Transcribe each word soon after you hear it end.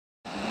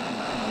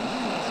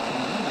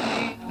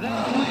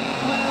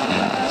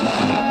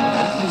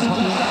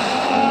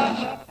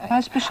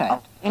weiß Bescheid.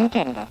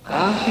 Nintendo.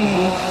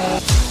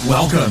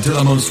 Welcome to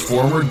the most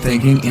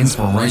forward-thinking,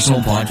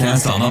 inspirational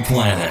podcast on the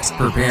planet.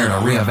 Prepare to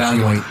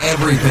reevaluate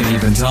everything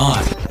you've been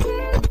taught.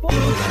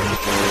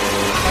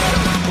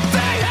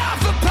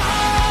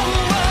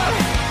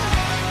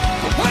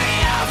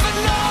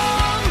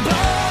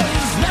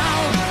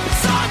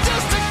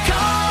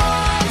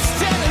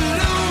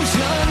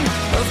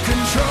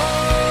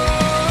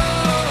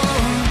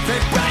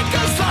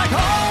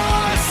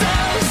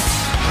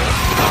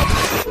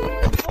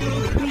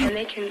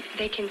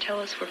 They can tell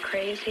us we're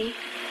crazy,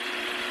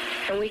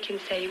 and we can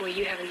say, well,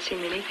 you haven't seen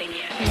anything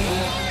yet.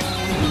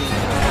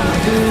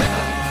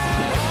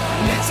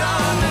 It's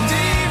on the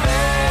TV.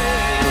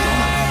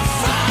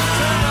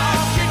 Turn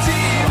off your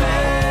TV.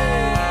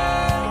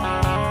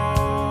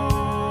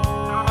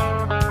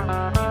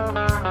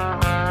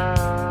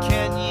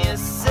 Can you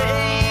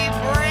say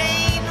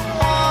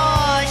brainwashing?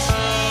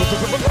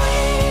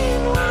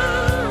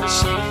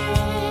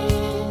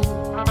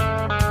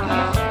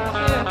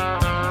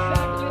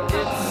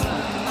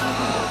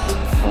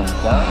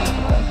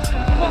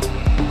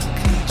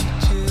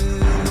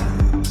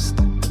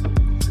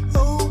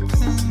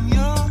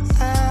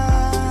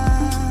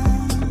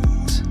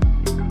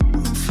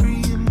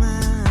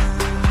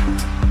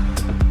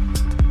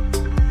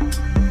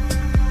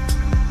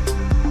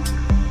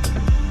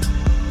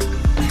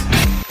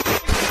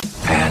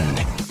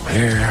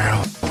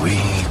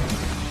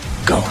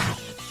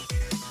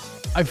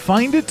 I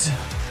find it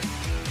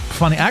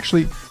funny.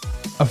 Actually,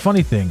 a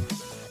funny thing.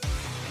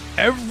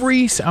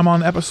 I'm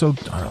on episode,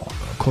 I don't know,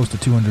 close to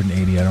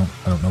 280. I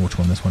don't know which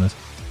one this one is.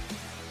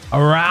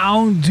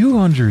 Around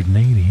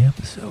 280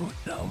 episodes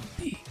of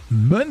the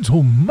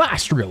Mental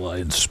Mastery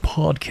Alliance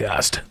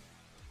podcast.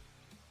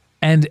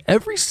 And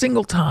every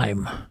single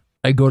time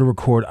I go to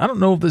record, I don't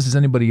know if this is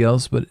anybody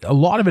else, but a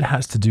lot of it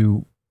has to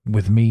do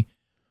with me.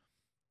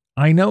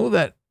 I know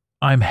that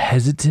I'm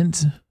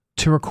hesitant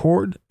to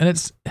record, and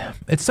it's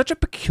such a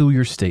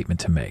peculiar statement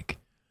to make.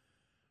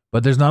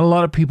 But there's not a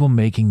lot of people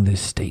making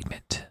this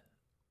statement,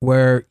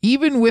 where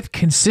even with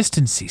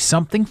consistency,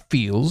 something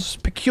feels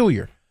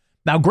peculiar.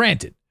 Now,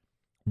 granted,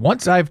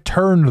 once I've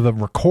turned the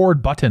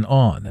record button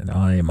on and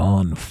I'm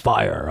on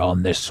fire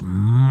on this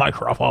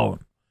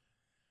microphone,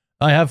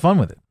 I have fun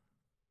with it.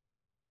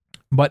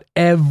 But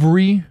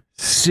every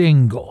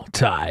single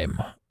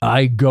time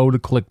I go to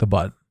click the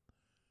button,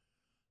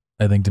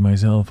 I think to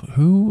myself,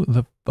 who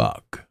the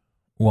fuck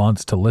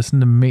wants to listen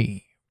to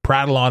me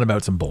prattle on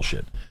about some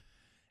bullshit?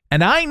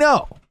 And I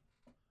know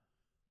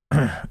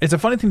it's a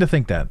funny thing to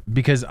think that,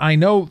 because I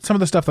know some of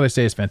the stuff that I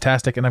say is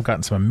fantastic, and I've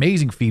gotten some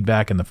amazing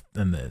feedback, and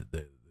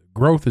the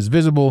growth is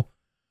visible.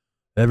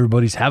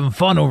 Everybody's having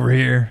fun over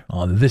here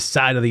on this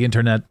side of the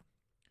internet,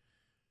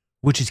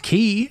 which is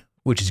key,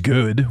 which is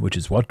good, which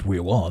is what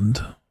we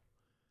want.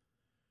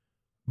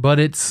 But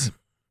it's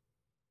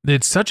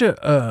such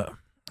a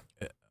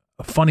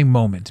funny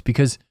moment,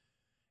 because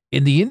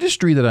in the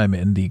industry that I'm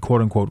in, the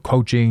quote unquote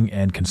coaching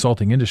and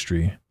consulting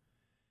industry,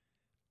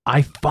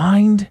 I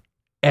find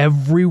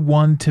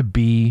everyone to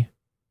be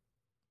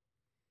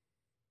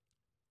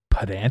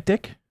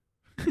pedantic.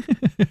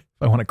 If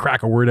I want to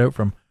crack a word out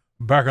from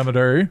back in the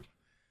day,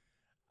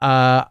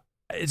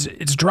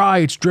 it's dry,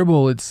 it's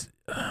dribble, it's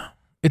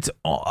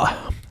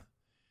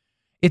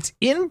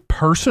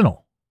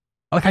impersonal.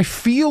 Like, I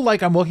feel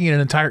like I'm looking at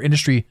an entire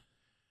industry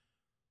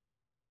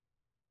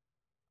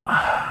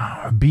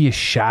be a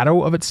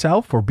shadow of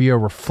itself, or be a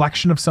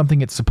reflection of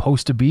something it's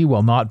supposed to be,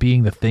 while not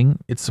being the thing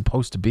it's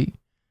supposed to be.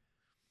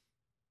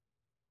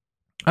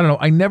 I don't know.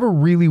 I never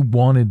really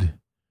wanted,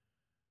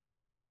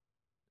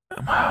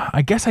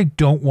 I guess I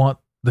don't want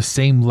the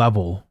same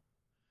level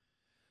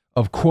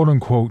of quote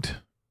unquote,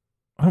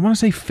 I don't want to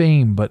say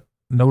fame, but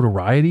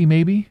notoriety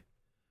maybe.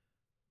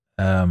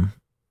 And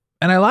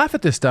I laugh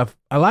at this stuff.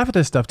 I laugh at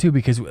this stuff too,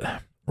 because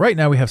right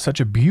now we have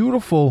such a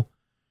beautiful,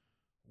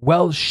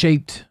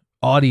 well-shaped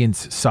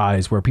audience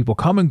size where people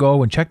come and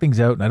go and check things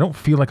out, and I don't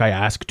feel like I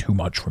ask too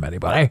much from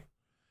anybody.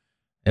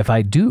 If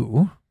I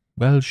do,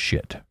 well,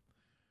 shit.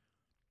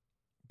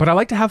 But I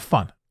like to have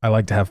fun. I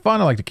like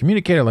to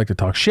communicate. I like to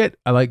talk shit.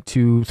 I like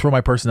to throw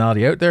my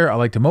personality out there. I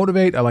like to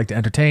motivate. I like to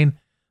entertain.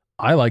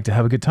 I like to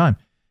have a good time.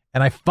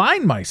 And I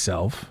find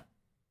myself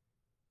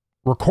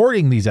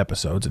recording these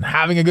episodes and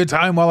having a good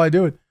time while I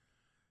do it,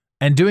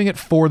 and doing it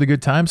for the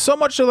good time, so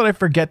much so that I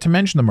forget to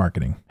mention the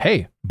marketing.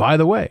 Hey, by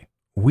the way,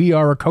 we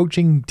are a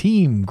coaching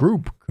team,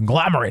 group,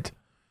 conglomerate.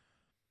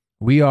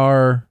 We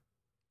are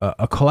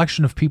a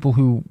collection of people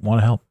who want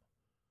to help.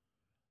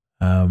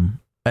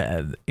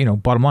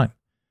 Bottom line.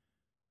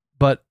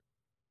 But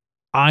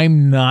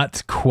I'm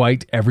not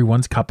quite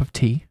everyone's cup of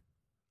tea.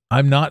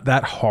 I'm not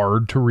that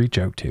hard to reach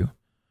out to.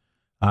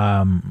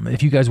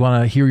 If you guys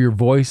want to hear your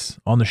voice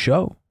on the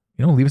show,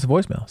 leave us a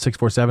voicemail,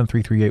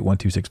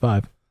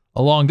 647-338-1265.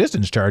 A long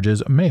distance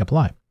charges may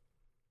apply.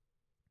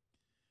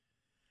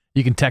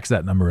 You can text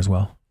that number as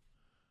well.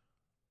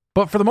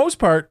 But for the most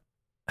part,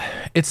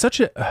 it's such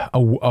a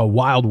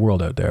wild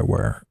world out there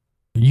where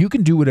you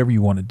can do whatever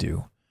you want to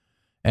do.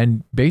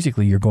 And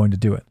basically, you're going to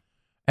do it.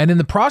 And in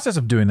the process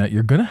of doing that,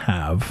 you're going to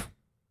have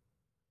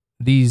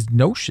these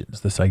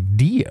notions, this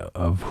idea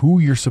of who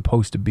you're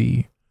supposed to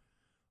be,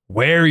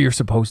 where you're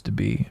supposed to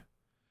be,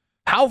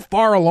 how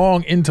far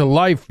along into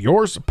life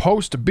you're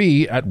supposed to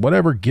be at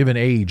whatever given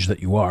age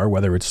that you are,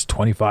 whether it's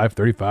 25,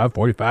 35,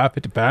 45,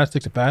 55,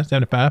 65,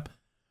 75.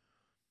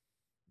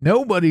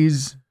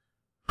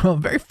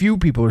 Very few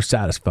people are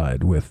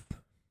satisfied with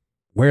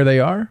where they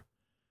are,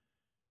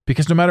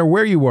 because no matter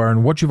where you are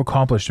and what you've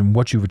accomplished and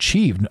what you've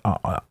achieved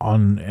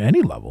on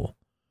any level,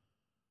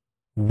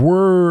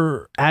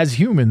 we're, as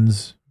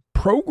humans,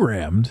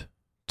 programmed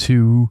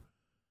to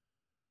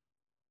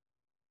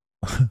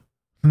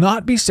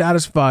not be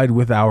satisfied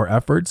with our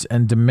efforts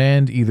and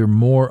demand either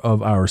more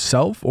of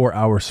ourself or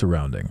our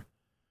surrounding.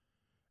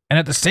 And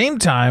at the same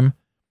time,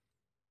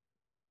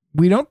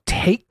 we don't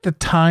take the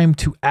time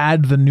to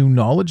add the new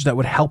knowledge that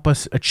would help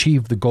us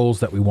achieve the goals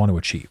that we want to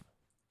achieve.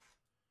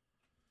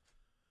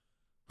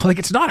 Like,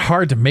 it's not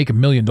hard to make $1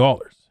 million,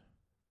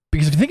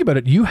 because if you think about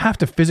it, you have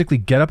to physically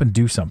get up and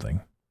do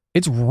something.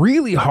 It's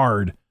really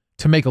hard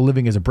to make a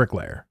living as a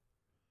bricklayer.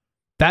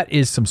 That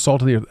is some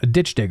salt of the earth, a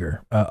ditch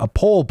digger, a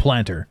pole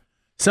planter,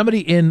 somebody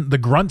in the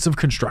grunts of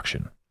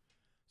construction.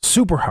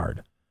 Super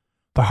hard.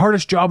 The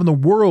hardest job in the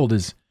world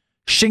is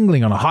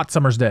shingling on a hot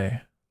summer's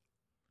day.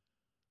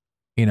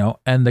 You know,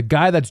 and the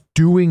guy that's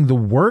doing the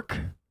work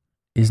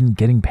isn't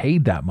getting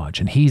paid that much,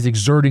 and he's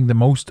exerting the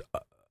most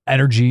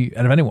energy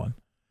out of anyone.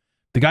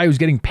 The guy who's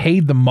getting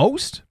paid the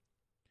most,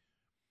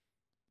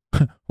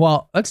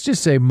 well, let's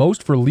just say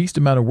most for least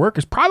amount of work,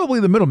 is probably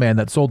the middleman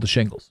that sold the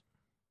shingles.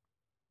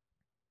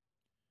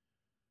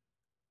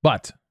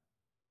 But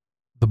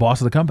the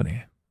boss of the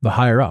company, the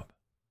higher up,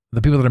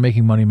 the people that are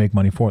making money make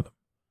money for them.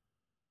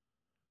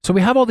 So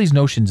we have all these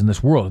notions in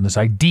this world and this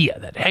idea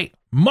that, hey,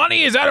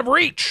 money is out of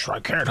reach. I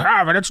can't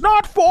have it. It's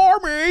not for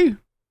me.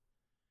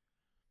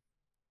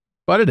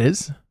 But it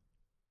is.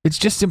 It's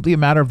just simply a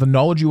matter of the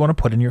knowledge you want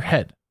to put in your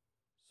head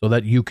so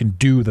that you can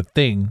do the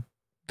thing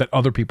that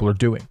other people are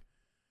doing.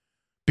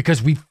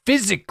 Because we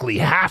physically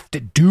have to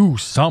do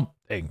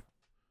something.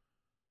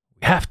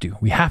 We have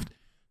to.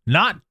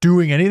 Not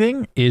doing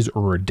anything is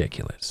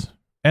ridiculous.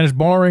 And it's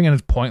boring and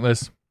it's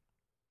pointless.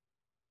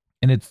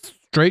 And it's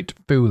straight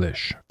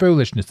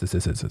foolishness. This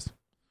is.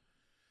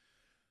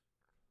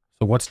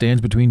 So what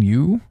stands between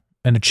you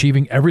and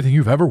achieving everything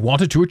you've ever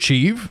wanted to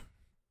achieve?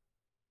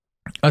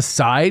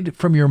 Aside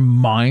from your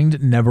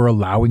mind never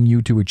allowing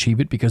you to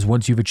achieve it, because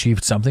once you've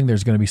achieved something,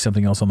 there's going to be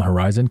something else on the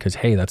horizon, because,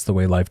 hey, that's the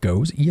way life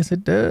goes. Yes,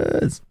 it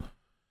does.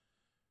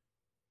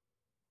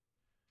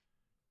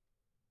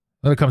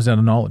 Then it comes down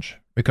to knowledge.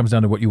 It comes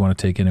down to what you want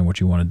to take in and what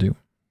you want to do.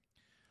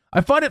 I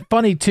find it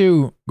funny,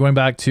 too, going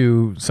back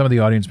to some of the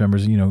audience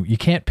members, you know, you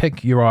can't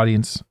pick your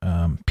audience.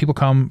 People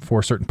come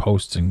for certain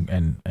posts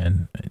and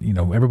you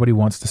know, everybody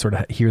wants to sort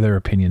of hear their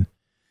opinion.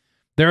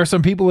 There are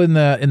some people in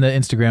the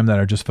Instagram that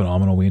are just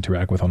phenomenal. We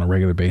interact with on a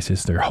regular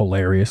basis. They're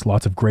hilarious.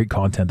 Lots of great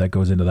content that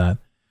goes into that.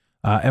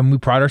 And we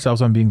pride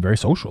ourselves on being very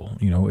social.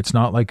 You know, it's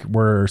not like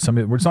we're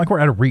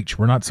out of reach.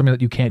 We're not somebody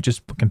that you can't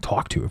just fucking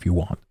talk to if you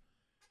want.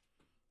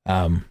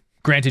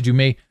 Granted, you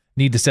may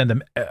need to send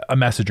them a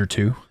message or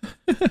two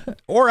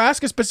or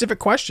ask a specific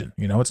question.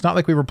 You know, it's not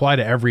like we reply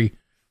to every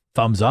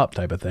thumbs up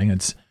type of thing.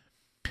 It's,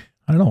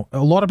 I don't know.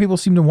 A lot of people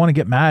seem to want to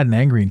get mad and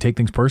angry and take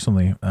things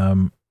personally.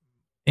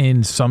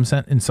 In some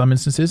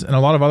instances, and a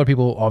lot of other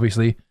people,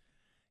 obviously,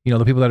 you know,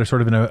 the people that are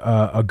sort of in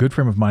a good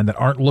frame of mind that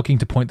aren't looking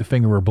to point the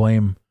finger or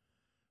blame,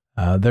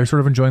 they're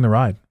sort of enjoying the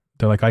ride.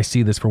 They're like, I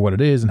see this for what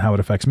it is and how it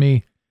affects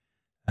me.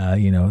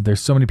 You know,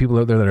 there's so many people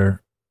out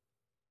there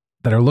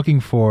that are looking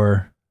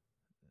for,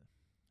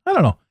 I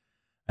don't know,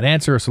 an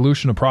answer, a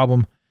solution, a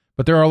problem,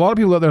 but there are a lot of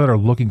people out there that are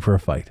looking for a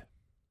fight.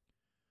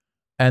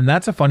 And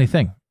that's a funny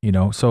thing, you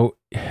know. So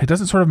it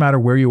doesn't sort of matter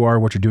where you are,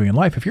 what you're doing in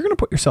life. If you're going to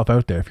put yourself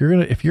out there, if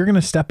you're going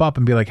to step up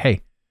and be like,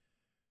 hey,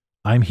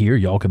 I'm here,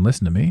 y'all can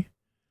listen to me,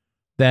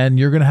 then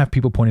you're going to have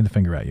people pointing the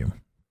finger at you.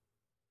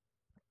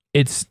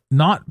 It's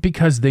not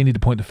because they need to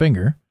point the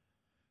finger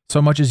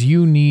so much as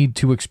you need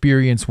to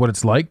experience what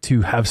it's like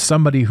to have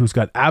somebody who's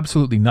got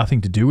absolutely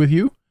nothing to do with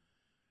you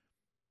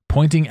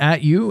pointing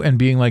at you and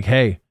being like,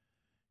 hey,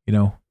 you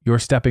know, you're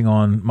stepping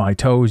on my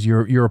toes.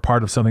 You're a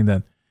part of something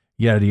that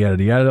yada,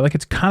 yada, yada. Like,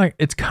 it's kind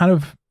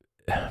of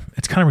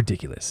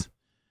ridiculous.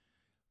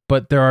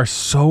 But there are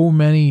so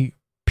many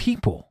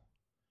people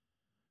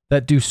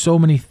that do so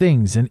many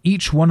things, and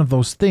each one of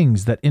those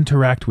things that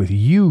interact with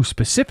you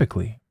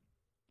specifically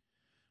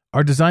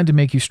are designed to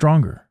make you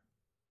stronger.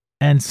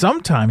 And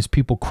sometimes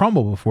people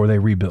crumble before they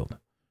rebuild.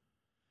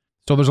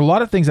 So there's a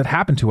lot of things that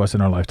happen to us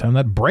in our lifetime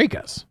that break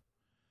us.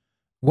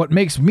 What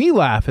makes me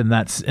laugh in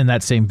that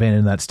same vein,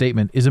 in that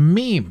statement, is a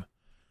meme.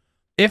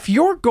 If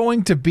you're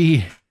going to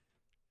be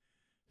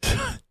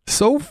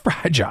so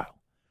fragile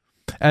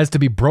as to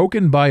be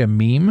broken by a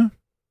meme,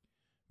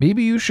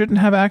 maybe you shouldn't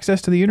have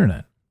access to the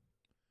internet.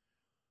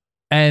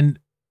 And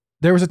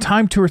there was a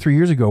time 2 or 3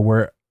 years ago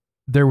where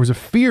there was a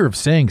fear of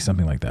saying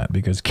something like that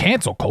because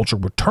cancel culture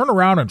would turn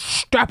around and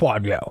step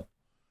on you.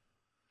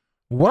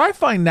 What I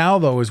find now,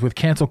 though, is with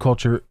cancel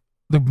culture,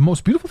 the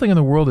most beautiful thing in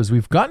the world is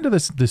we've gotten to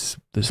this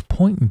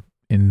point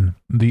in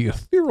the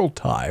ethereal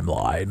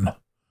timeline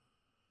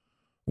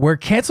where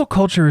cancel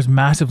culture is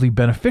massively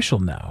beneficial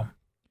now,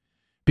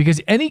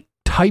 because any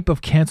type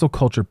of cancel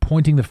culture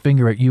pointing the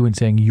finger at you and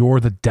saying you're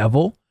the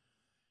devil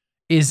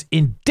is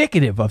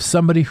indicative of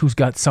somebody who's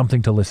got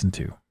something to listen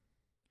to.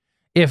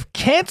 If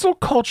cancel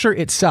culture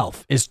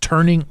itself is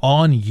turning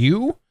on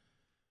you,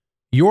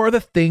 you're the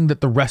thing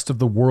that the rest of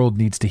the world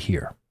needs to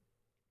hear.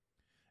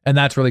 And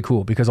that's really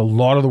cool because a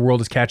lot of the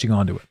world is catching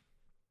on to it.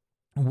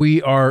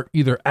 We are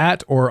either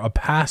at or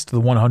past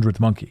the 100th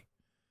monkey.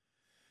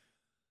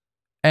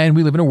 And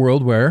we live in a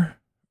world where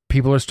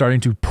people are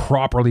starting to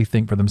properly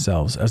think for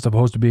themselves, as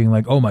opposed to being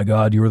like, oh my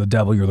God, you're the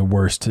devil, you're the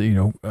worst.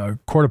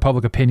 Court of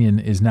public opinion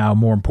is now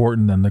more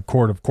important than the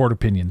court of court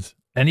opinions.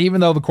 And even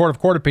though the court of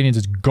court opinions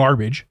is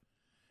garbage,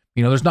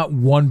 there's not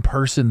one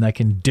person that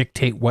can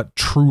dictate what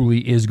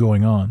truly is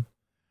going on.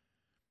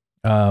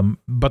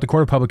 But the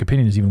court of public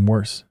opinion is even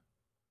worse.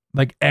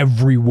 Like,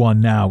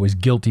 everyone now is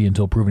guilty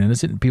until proven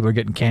innocent, and people are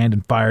getting canned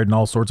and fired and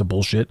all sorts of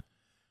bullshit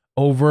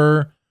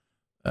over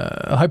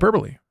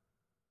hyperbole.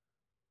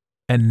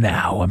 And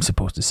now I'm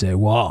supposed to say,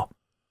 well,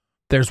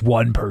 there's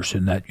one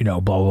person that, blah,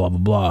 blah, blah, blah,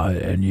 blah,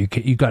 and you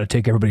got to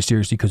take everybody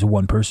seriously because of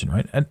one person,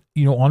 right? And,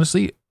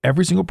 honestly,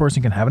 every single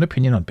person can have an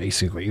opinion on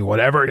basically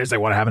whatever it is they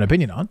want to have an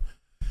opinion on.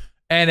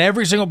 And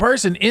every single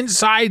person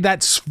inside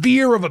that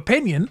sphere of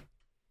opinion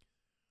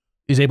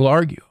is able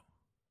to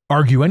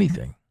argue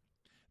anything.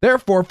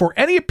 Therefore, for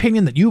any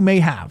opinion that you may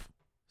have,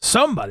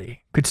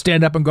 somebody could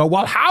stand up and go,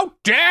 well, how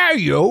dare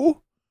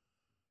you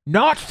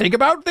not think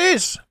about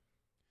this?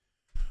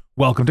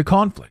 Welcome to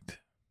conflict.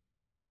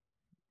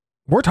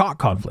 We're taught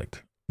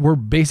conflict. We're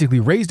basically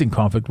raised in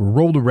conflict. We're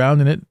rolled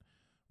around in it.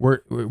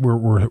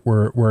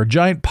 We're a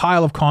giant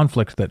pile of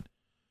conflict that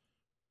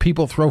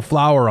people throw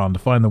flour on to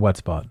find the wet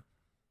spot.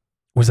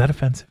 Was that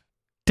offensive?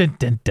 Dun,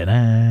 dun, dun,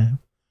 dun.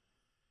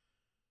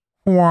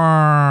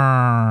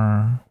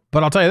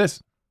 But I'll tell you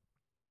this.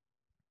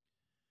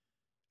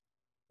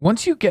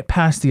 Once you get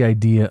past the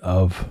idea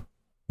of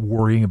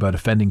worrying about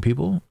offending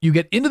people, you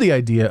get into the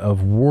idea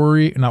of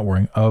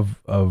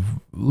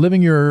of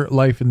living your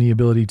life in the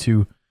ability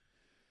to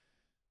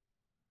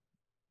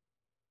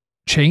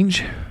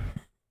change,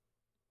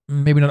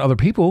 maybe not other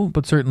people,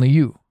 but certainly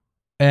you.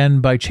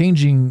 And by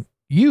changing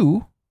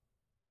you,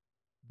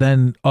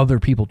 then other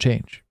people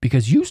change,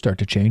 because you start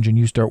to change and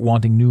you start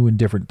wanting new and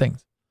different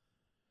things.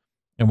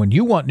 And when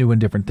you want new and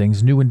different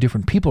things, new and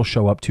different people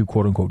show up to,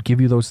 quote unquote, give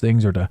you those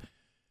things or to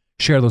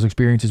share those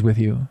experiences with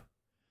you.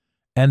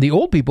 And the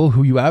old people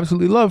who you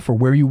absolutely love for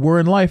where you were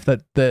in life,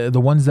 that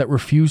the ones that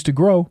refuse to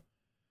grow,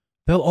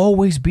 they'll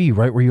always be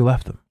right where you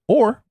left them.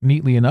 Or,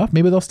 neatly enough,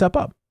 maybe they'll step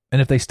up.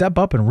 And if they step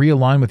up and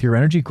realign with your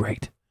energy,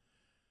 great.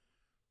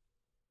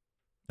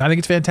 I think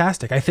it's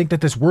fantastic. I think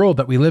that this world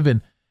that we live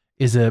in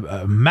is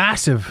a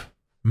massive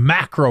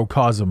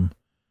macrocosm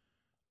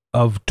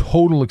of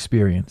total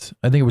experience.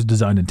 I think it was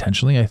designed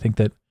intentionally. I think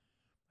that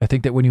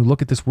when you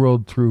look at this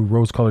world through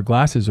rose-colored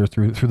glasses or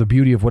through the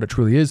beauty of what it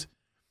truly is,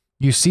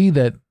 you see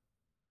that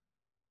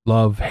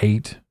love,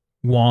 hate,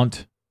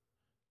 want,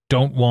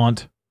 don't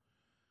want,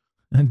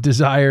 and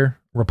desire,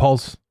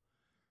 repulse,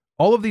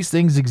 all of these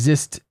things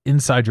exist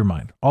inside your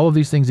mind. All of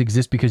these things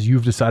exist because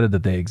you've decided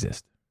that they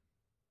exist.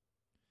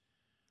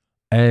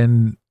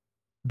 And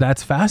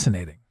that's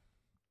fascinating,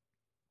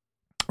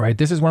 right?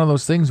 This is one of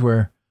those things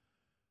where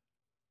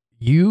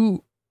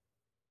you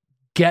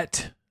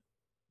get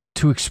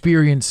to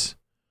experience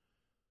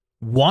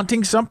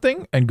wanting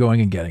something and going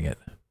and getting it.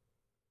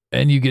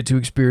 And you get to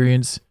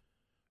experience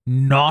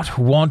not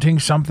wanting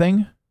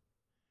something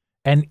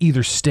and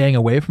either staying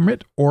away from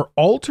it or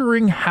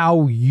altering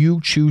how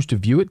you choose to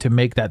view it to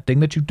make that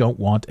thing that you don't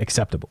want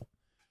acceptable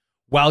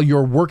while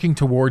you're working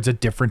towards a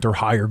different or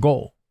higher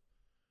goal.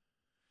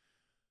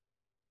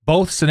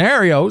 Both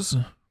scenarios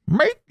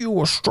make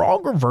you a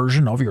stronger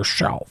version of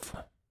yourself.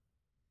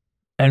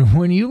 And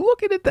when you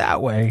look at it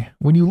that way,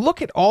 when you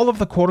look at all of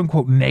the quote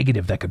unquote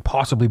negative that could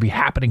possibly be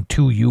happening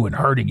to you and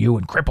hurting you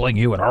and crippling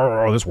you and,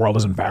 oh, this world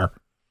isn't fair.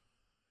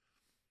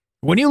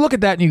 When you look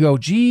at that and you go,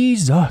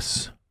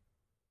 Jesus,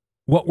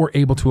 what we're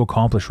able to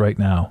accomplish right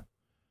now,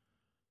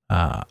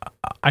 I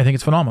think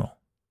it's phenomenal.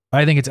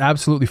 I think it's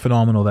absolutely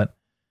phenomenal that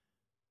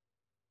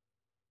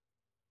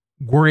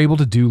we're able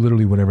to do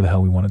literally whatever the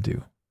hell we want to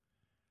do.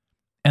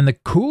 And the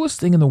coolest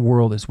thing in the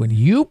world is when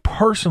you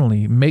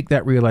personally make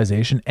that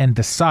realization and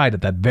decide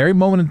at that very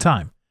moment in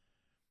time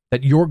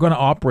that you're going to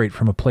operate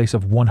from a place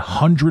of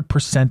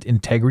 100%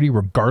 integrity,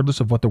 regardless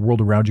of what the world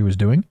around you is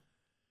doing.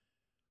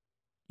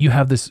 You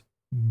have this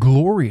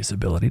glorious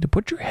ability to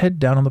put your head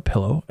down on the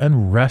pillow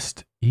and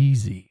rest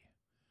easy.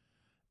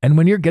 And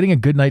when you're getting a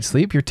good night's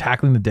sleep, you're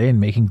tackling the day and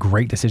making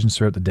great decisions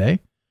throughout the day.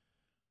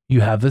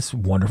 You have this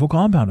wonderful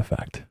compound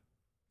effect.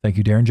 Thank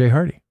you, Darren J.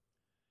 Hardy.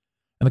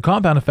 And the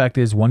compound effect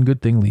is one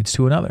good thing leads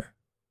to another.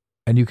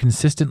 And you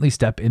consistently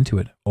step into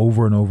it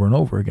over and over and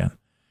over again.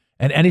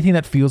 And anything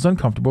that feels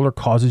uncomfortable or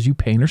causes you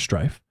pain or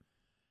strife,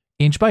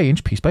 inch by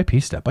inch, piece by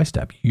piece, step by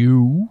step,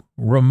 you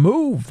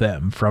remove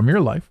them from your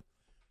life.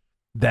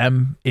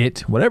 them,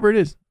 it, whatever it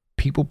is,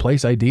 people,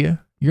 place,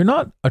 idea. You're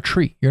not a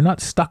tree. You're not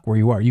stuck where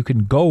you are. You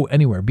can go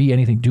anywhere, be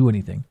anything, do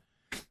anything,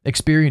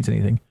 experience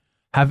anything,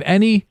 have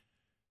any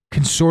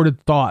consorted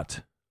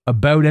thought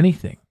about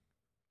anything,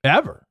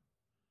 ever.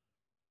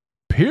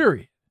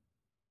 Period.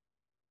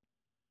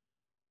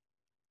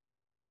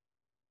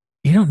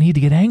 You don't need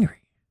to get angry.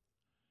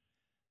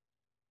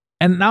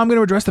 And now I'm going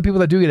to address the people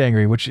that do get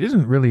angry, which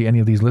isn't really any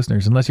of these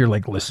listeners, unless you're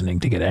like listening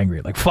to get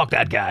angry. Like, fuck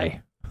that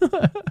guy.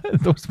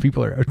 Those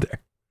people are out there.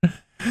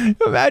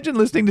 Imagine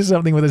listening to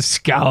something with a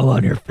scowl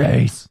on your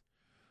face.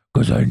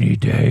 Because I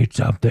need to hate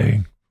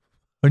something.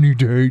 I need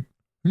to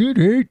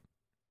hate.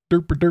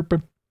 Derpa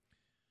derpa.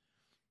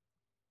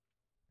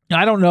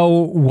 I don't know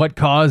what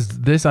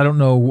caused this. I don't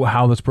know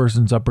how this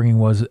person's upbringing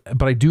was,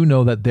 but I do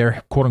know that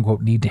their quote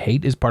unquote need to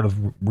hate is part of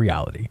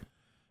reality.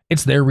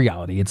 It's their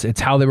reality.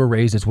 It's how they were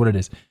raised. It's what it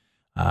is.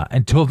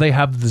 Until they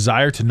have the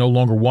desire to no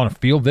longer want to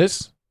feel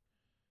this,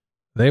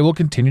 they will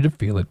continue to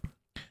feel it.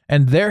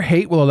 And their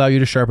hate will allow you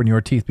to sharpen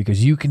your teeth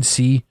because you can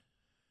see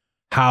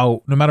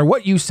how, no matter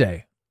what you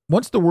say,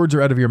 once the words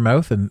are out of your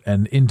mouth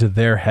and into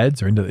their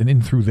heads or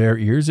in through their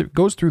ears, it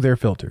goes through their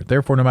filter.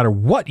 Therefore, no matter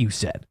what you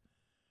said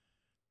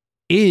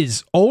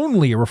is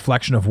only a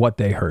reflection of what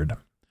they heard.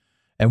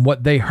 And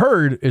what they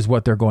heard is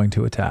what they're going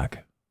to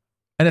attack.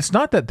 And it's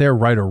not that they're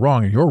right or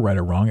wrong or you're right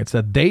or wrong. It's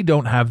that they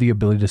don't have the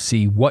ability to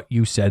see what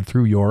you said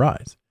through your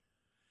eyes.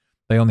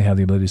 They only have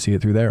the ability to see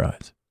it through their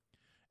eyes.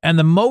 And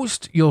the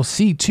most you'll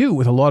see too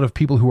with a lot of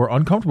people who are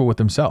uncomfortable with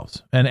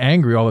themselves and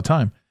angry all the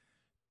time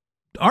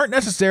aren't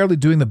necessarily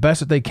doing the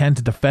best that they can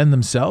to defend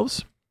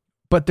themselves,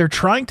 but they're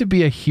trying to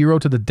be a hero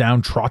to the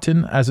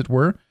downtrodden, as it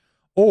were,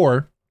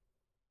 or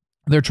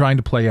they're trying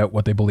to play out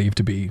what they believe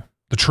to be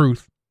the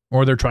truth,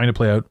 or they're trying to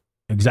play out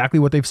exactly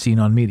what they've seen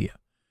on media.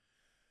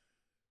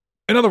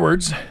 In other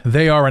words,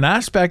 they are an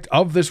aspect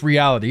of this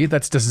reality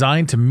that's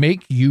designed to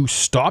make you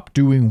stop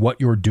doing what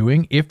you're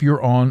doing if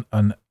you're on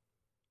an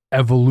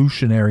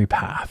evolutionary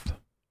path.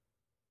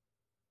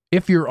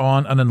 If you're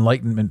on an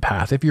enlightenment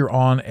path, if you're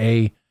on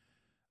a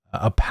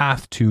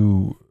path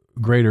to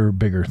greater,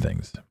 bigger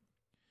things.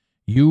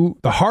 The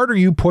harder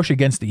you push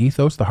against the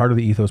ethos, the harder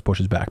the ethos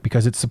pushes back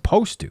because it's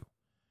supposed to.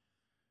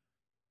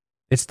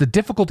 It's the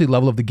difficulty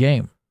level of the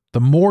game. The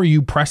more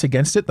you press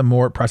against it, the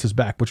more it presses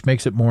back, which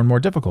makes it more and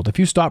more difficult. If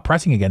you stop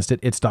pressing against it,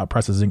 it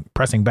stops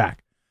pressing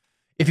back.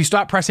 If you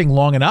stop pressing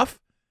long enough,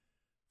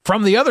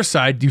 from the other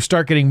side, you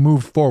start getting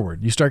moved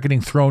forward. You start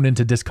getting thrown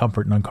into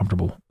discomfort and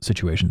uncomfortable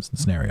situations and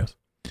scenarios.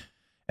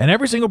 And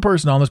every single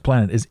person on this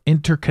planet is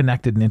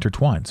interconnected and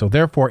intertwined. So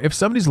therefore, if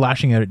somebody's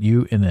lashing out at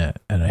you in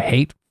a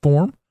hate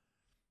form,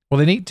 well,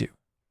 they need to.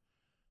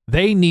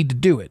 They need to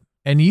do it.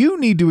 And you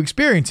need to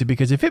experience it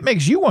because if it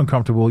makes you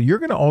uncomfortable, you're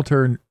going to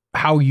alter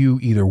how you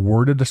either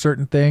worded a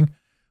certain thing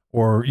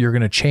or you're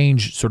going to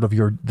change sort of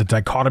the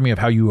dichotomy of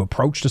how you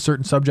approached a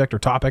certain subject or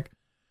topic.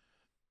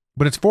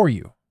 But it's for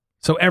you.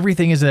 So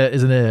everything is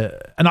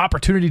an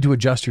opportunity to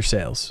adjust your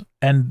sails,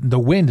 and the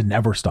wind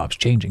never stops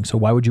changing. So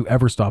why would you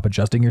ever stop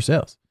adjusting your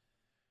sails?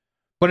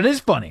 But it is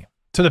funny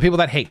to the people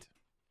that hate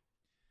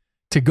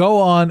to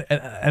go on,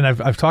 and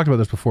I've talked about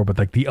this before, but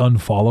like the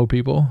unfollow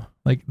people,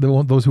 like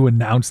those who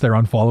announce they're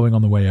unfollowing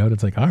on the way out.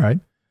 It's like, all right,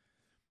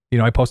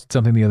 I posted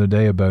something the other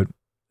day about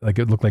like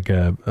it looked like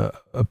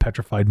a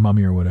petrified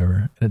mummy or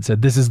whatever, and it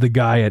said, "This is the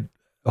guy at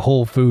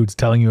Whole Foods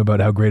telling you about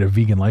how great a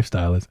vegan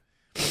lifestyle is."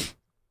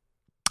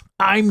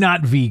 I'm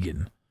not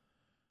vegan.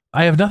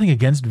 I have nothing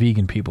against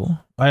vegan people.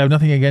 I have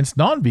nothing against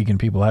non-vegan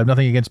people. I have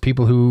nothing against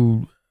people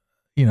who,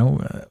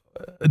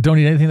 don't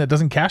eat anything that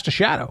doesn't cast a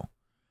shadow.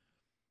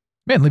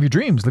 Man, live your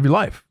dreams, live your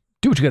life.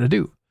 Do what you got to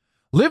do.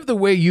 Live the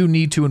way you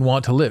need to and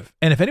want to live.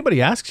 And if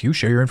anybody asks you,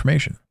 share your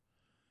information.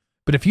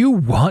 But if you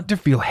want to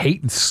feel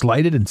hate and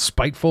slighted and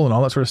spiteful and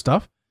all that sort of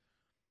stuff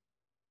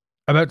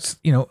about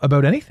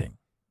anything,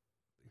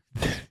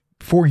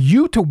 for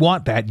you to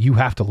want that, you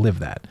have to live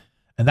that.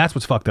 And that's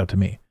what's fucked up to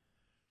me.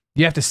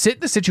 You have to sit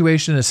in a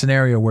situation, in a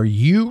scenario where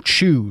you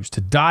choose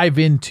to dive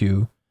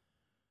into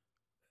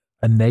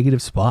a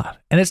negative spot.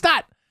 And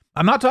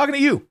I'm not talking to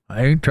you.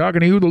 I ain't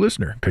talking to you, the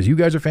listener, because you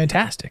guys are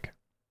fantastic.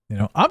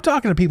 I'm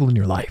talking to people in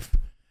your life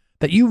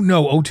that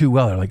oh too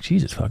well. They're like,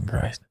 Jesus fucking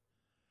Christ.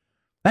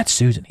 That's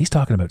Susan. He's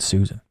talking about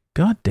Susan.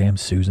 Goddamn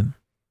Susan.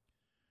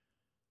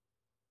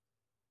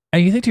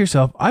 And you think to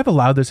yourself, I've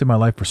allowed this in my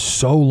life for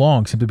so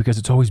long simply because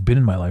it's always been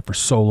in my life for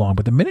so long.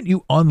 But the minute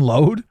you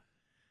unload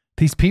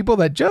these people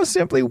that just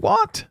simply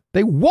want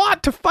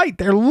to fight.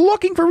 They're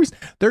looking for reason.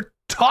 They're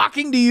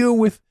talking to you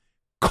with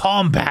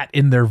combat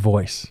in their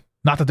voice.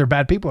 Not that they're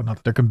bad people, not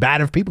that they're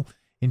combative people.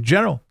 In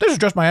general, this is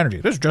just my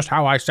energy. This is just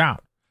how I sound.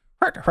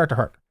 Heart to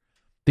heart.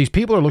 These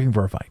people are looking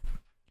for a fight.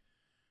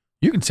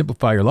 You can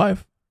simplify your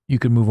life. You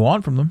can move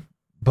on from them.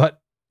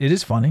 But it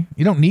is funny.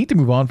 You don't need to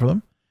move on from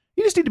them.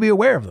 You just need to be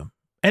aware of them.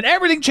 And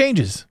everything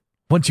changes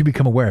once you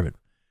become aware of it.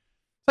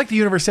 Like the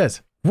universe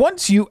says,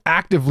 once you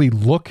actively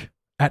look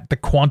at the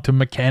quantum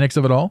mechanics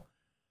of it all,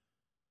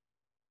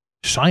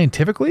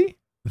 scientifically,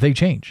 they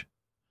change.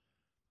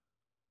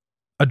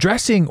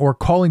 Addressing or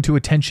calling to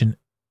attention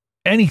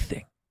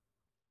anything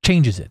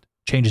changes it,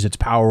 changes its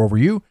power over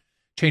you,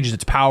 changes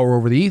its power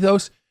over the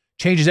ethos,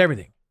 changes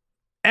everything.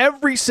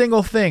 Every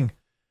single thing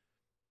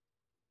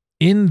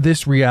in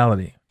this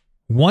reality,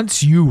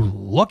 once you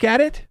look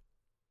at it,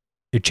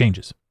 it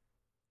changes.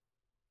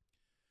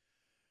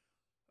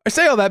 I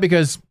say all that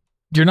because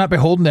you're not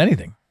beholden to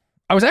anything.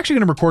 I was actually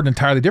going to record an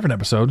entirely different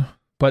episode,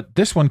 but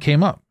this one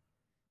came up,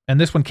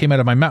 and this one came out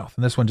of my mouth,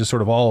 and this one just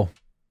sort of all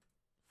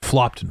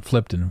flopped and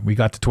flipped, and we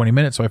got to 20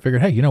 minutes, so I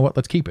figured, hey, you know what?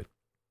 Let's keep it.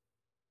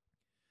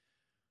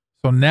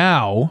 So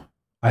now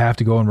I have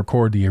to go and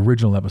record the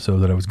original episode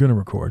that I was going to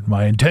record.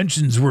 My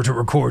intentions were to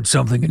record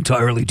something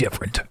entirely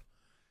different,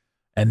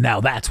 and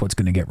now that's what's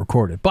going to get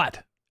recorded.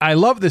 But I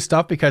love this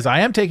stuff because I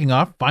am taking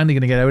off, finally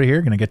going to get out of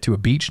here, going to get to a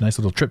beach, nice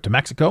little trip to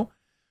Mexico.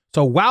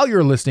 So while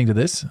you're listening to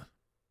this,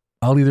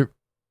 I'll either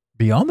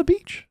be on the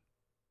beach.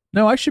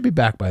 No, I should be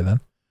back by then.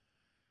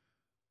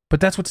 But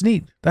that's what's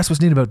neat. That's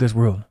what's neat about this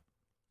world.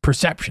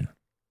 Perception.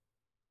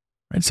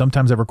 Right?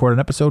 Sometimes I record an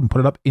episode and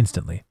put it up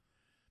instantly.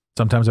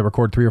 Sometimes I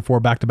record 3 or 4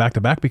 back to back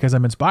to back because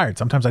I'm inspired.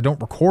 Sometimes I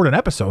don't record an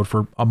episode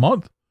for a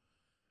month.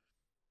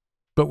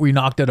 But we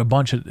knocked out a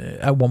bunch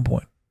at one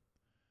point.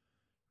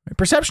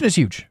 Perception is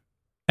huge.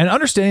 And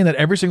understanding that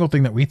every single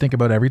thing that we think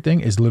about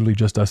everything is literally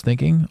just us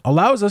thinking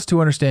allows us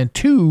to understand,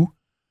 too,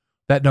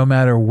 that no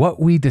matter what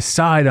we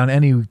decide on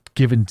any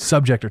given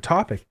subject or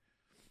topic,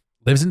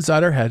 lives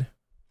inside our head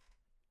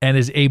and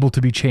is able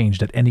to be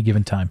changed at any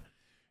given time.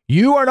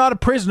 You are not a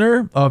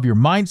prisoner of your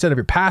mindset, of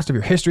your past, of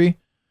your history.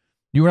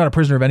 You are not a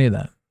prisoner of any of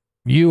that.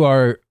 You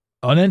are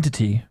an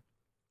entity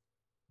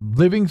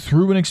living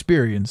through an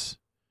experience,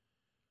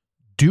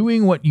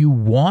 doing what you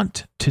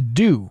want to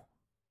do,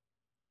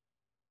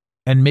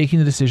 and making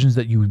the decisions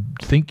that you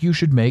think you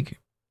should make,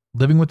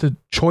 living with the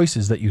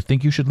choices that you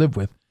think you should live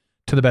with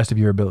to the best of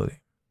your ability.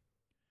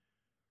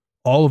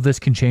 All of this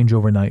can change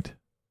overnight.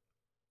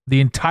 The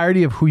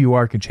entirety of who you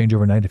are can change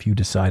overnight if you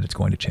decide it's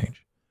going to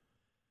change.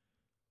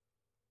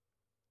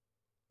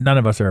 None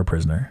of us are a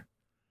prisoner.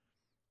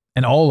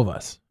 And all of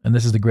us, and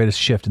this is the greatest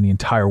shift in the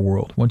entire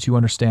world, once you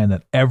understand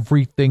that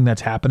everything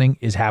that's happening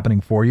is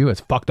happening for you, as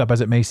fucked up as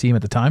it may seem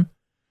at the time,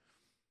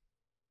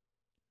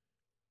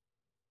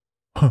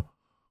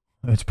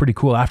 it's pretty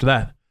cool after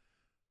that.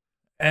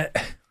 It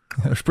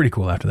was pretty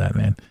cool after that,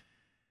 man.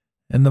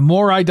 And the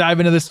more I dive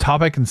into this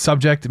topic and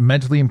subject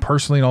mentally and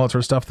personally and all that sort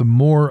of stuff, the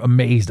more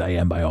amazed I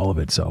am by all of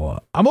it.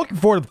 So I'm looking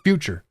forward to the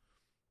future.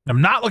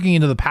 I'm not looking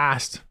into the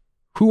past,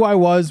 who I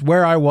was,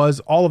 where I was,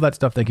 all of that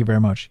stuff. Thank you very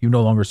much. You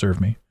no longer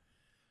serve me,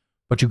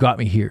 but you got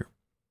me here.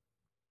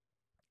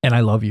 And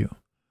I love you.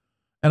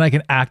 And I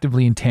can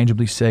actively and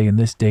tangibly say in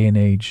this day and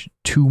age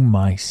to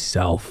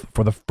myself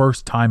for the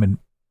first time in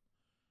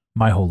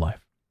my whole life,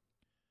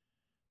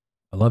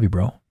 I love you,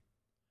 bro.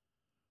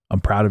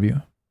 I'm proud of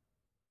you.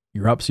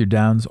 Your ups, your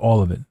downs,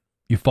 all of it.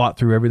 You fought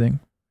through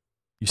everything.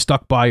 You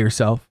stuck by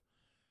yourself.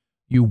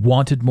 You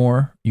wanted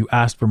more. You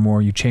asked for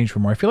more. You changed for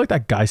more. I feel like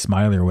that Guy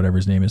Smiley or whatever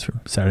his name is from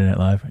Saturday Night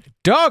Live.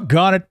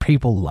 Doggone it,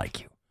 people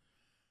like you.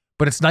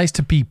 But it's nice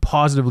to be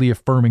positively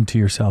affirming to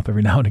yourself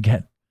every now and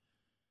again.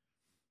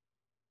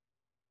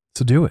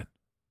 So do it.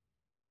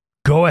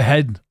 Go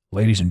ahead,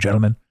 ladies and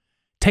gentlemen.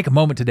 Take a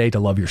moment today to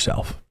love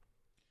yourself.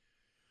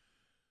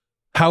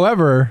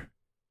 However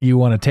you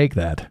want to take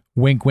that.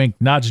 Wink, wink,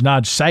 nudge,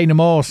 nudge, say no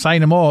more, say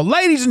no more.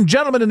 Ladies and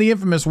gentlemen, in the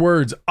infamous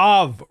words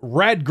of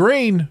Red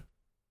Green,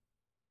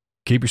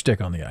 keep your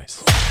stick on the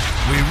ice.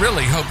 We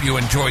really hope you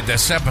enjoyed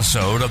this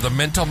episode of the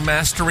Mental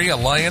Mastery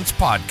Alliance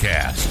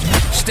podcast.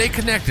 Stay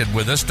connected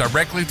with us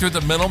directly through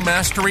the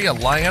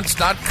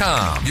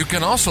mentalmasteryalliance.com. You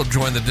can also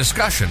join the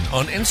discussion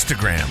on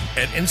Instagram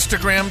at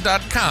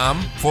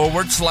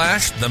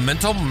instagram.com/the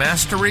Mental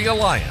Mastery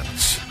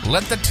Alliance.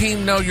 Let the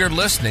team know you're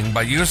listening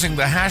by using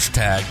the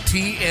hashtag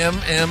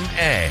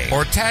TMMA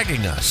or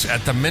tagging us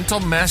at the Mental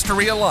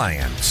Mastery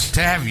Alliance.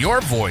 To have your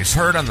voice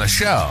heard on the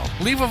show,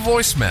 leave a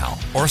voicemail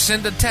or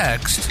send a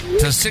text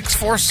to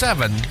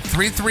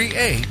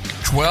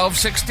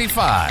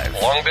 647-338-1265.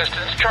 Long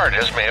distance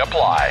charges may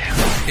apply.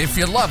 If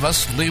you love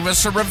us, leave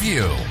us a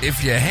review.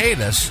 If you hate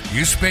us,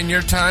 you spend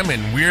your time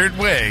in weird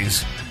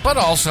ways, but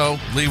also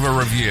leave a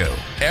review.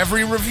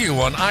 Every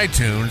review on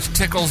iTunes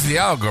tickles the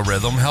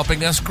algorithm,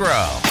 helping us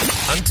grow.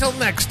 Until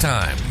next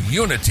time,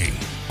 unity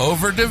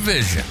over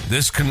division.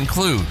 This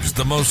concludes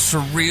the most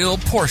surreal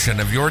portion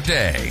of your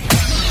day.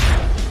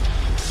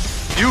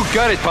 You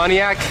got it,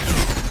 Pontiac.